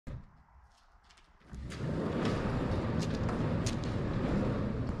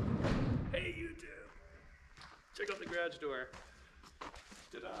Check out the garage door.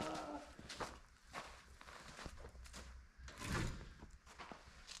 Ta-da!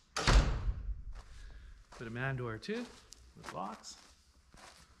 Bit of man door too, with locks.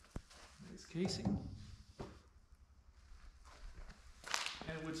 Nice casing.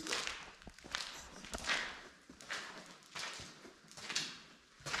 And wood stove.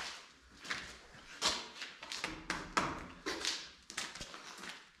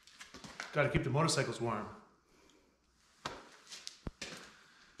 Got to keep the motorcycles warm.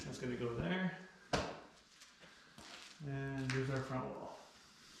 That's going to go there. And here's our front wall.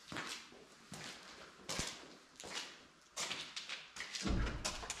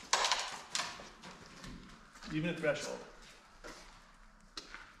 Even a threshold.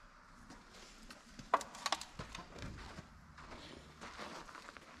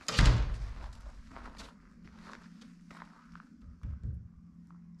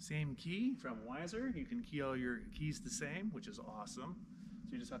 Same key from Wiser. You can key all your keys the same, which is awesome.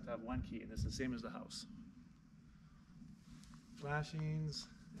 So you just have to have one key, and it's the same as the house. Flashings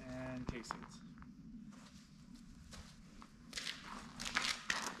and casings.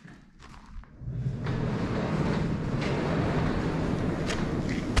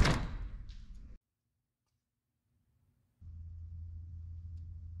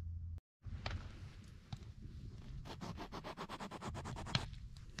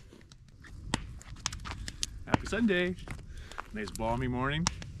 Happy Sunday. Nice balmy morning.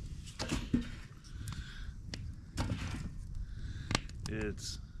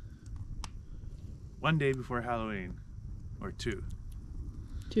 It's one day before Halloween, or two.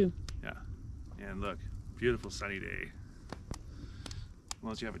 Two. Yeah. And look, beautiful sunny day.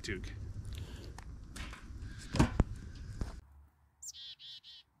 Unless you have a toque.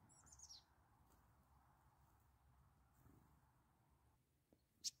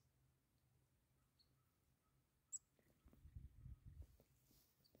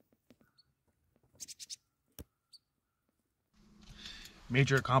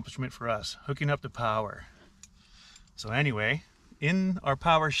 Major accomplishment for us, hooking up the power. So anyway, in our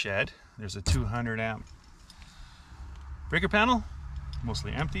power shed, there's a 200 amp breaker panel,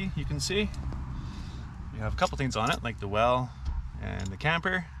 mostly empty, you can see. We have a couple things on it, like the well and the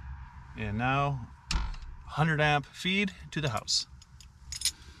camper, and now 100 amp feed to the house.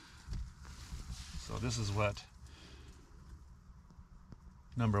 So this is what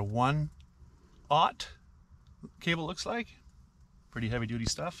number 1 aught cable looks like. Pretty heavy duty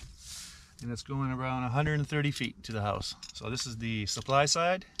stuff, and it's going around 130 feet to the house. So this is the supply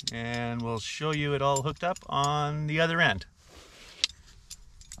side, and we'll show you it all hooked up on the other end.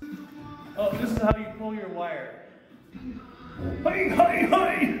 Oh, this is how you pull your wire. Hi, hi,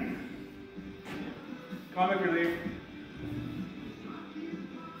 hi! Comic relief.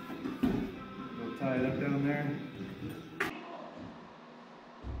 We'll tie it up down there.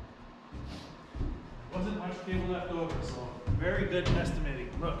 Wasn't much cable left over, so very good estimating.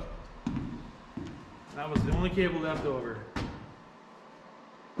 Look, that was the only cable left over.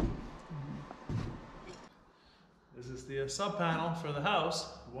 This is the sub panel for the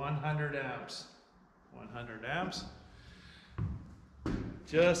house, 100 amps. 100 amps.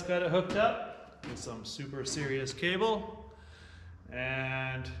 Just got it hooked up with some super serious cable,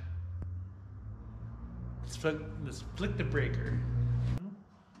 and let's flick the breaker.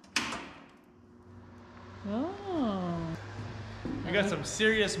 Oh. We got some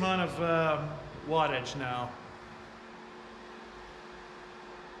serious amount of wattage now.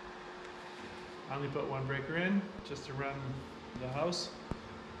 I only put one breaker in just to run the house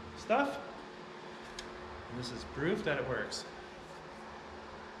stuff. And this is proof that it works.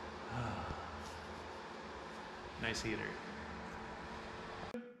 Nice heater.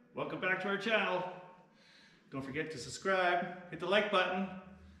 Welcome back to our channel. Don't forget to subscribe, hit the like button,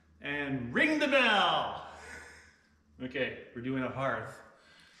 and ring the bell. Okay, we're doing a hearth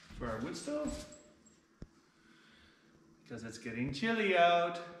for our wood stove because it's getting chilly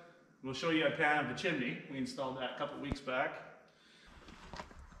out. We'll show you a pan of the chimney. We installed that a couple weeks back.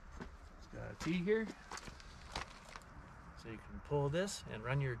 It's got a T here, so you can pull this and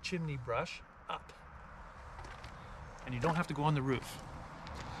run your chimney brush up. And you don't have to go on the roof.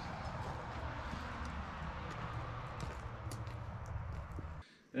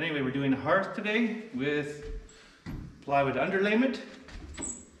 Anyway, we're doing a hearth today with plywood underlayment,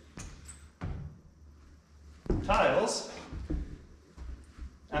 tiles,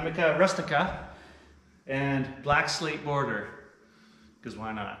 Amica rustica, and black slate border, because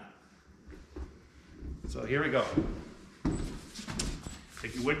why not? So here we go.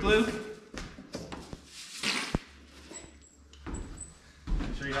 Take your wood glue.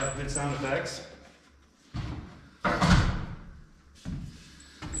 Make sure you have good sound effects.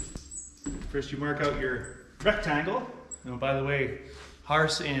 First you mark out your rectangle. And by the way,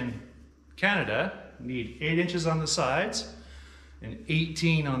 hearths in Canada need 8 inches on the sides and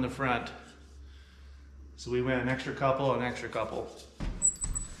 18 on the front. So we went an extra couple, an extra couple.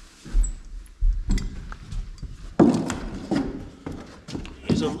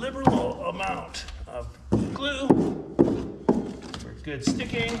 Use a liberal amount of glue for good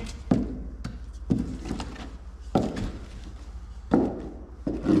sticking.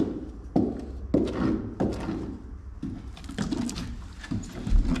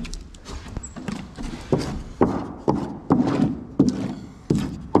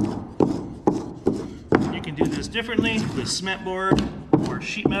 Differently with cement board or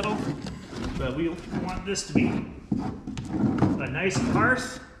sheet metal, but we want this to be a nice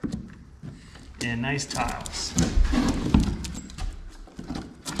hearth and nice tiles.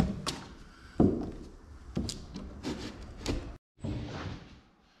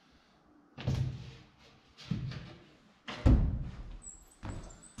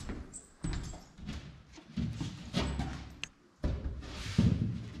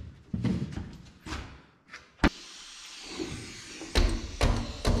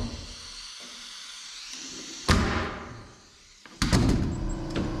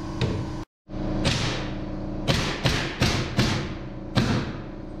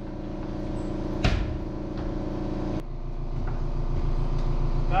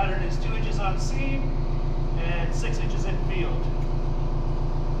 Pattern is 2 inches on seam and 6 inches in field.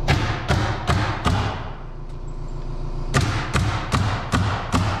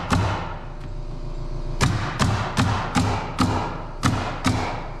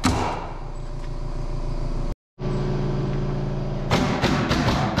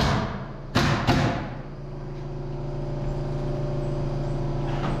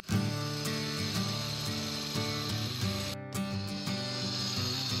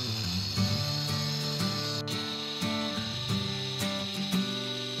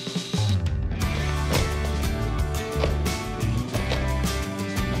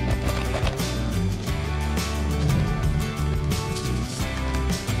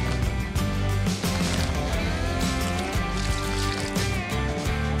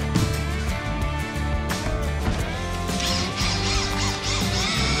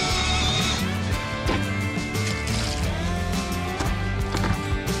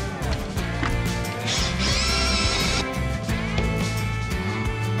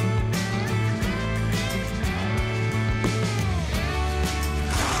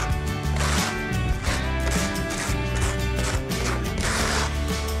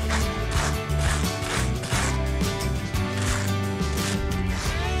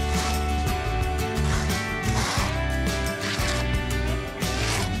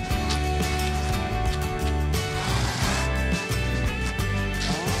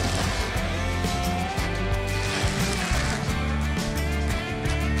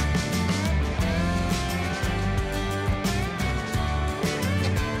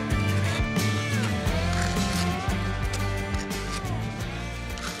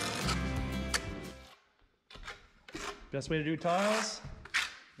 Best way to do tiles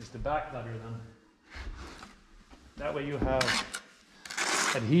is to back butter them. That way you have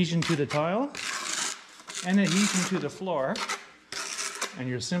adhesion to the tile and adhesion to the floor, and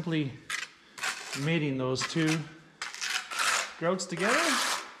you're simply mating those two grouts together.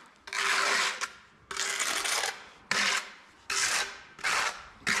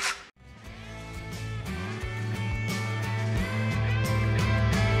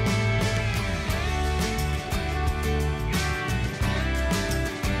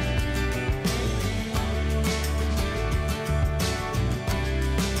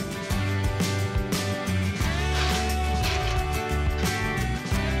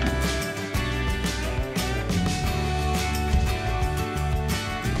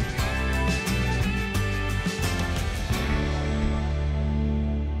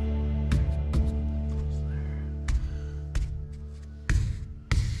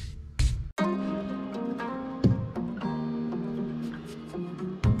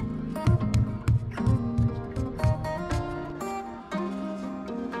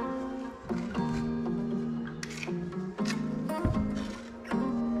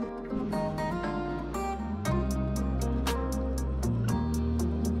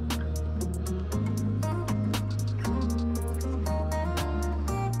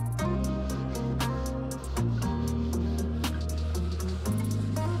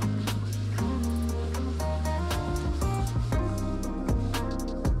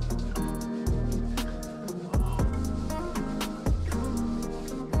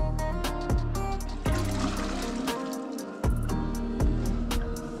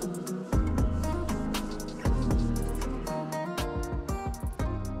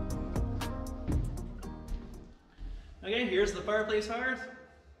 Okay, here's the fireplace hearth.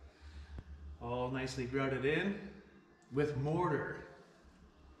 All nicely grouted in with mortar.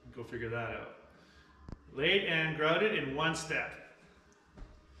 Go figure that out. Laid and grouted in one step.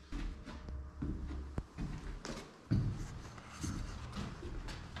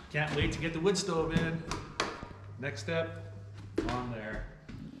 Can't wait to get the wood stove in. Next step, on there.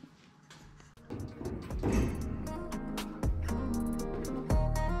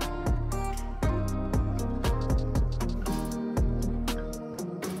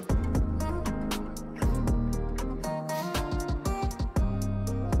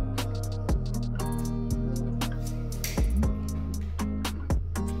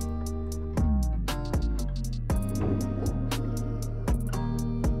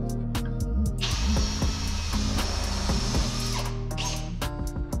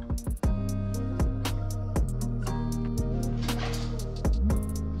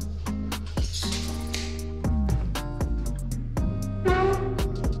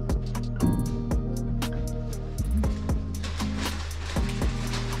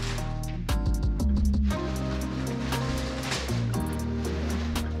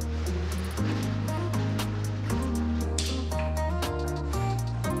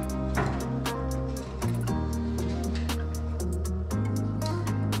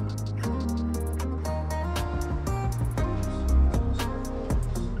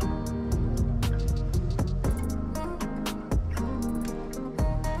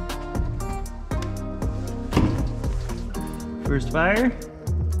 First fire.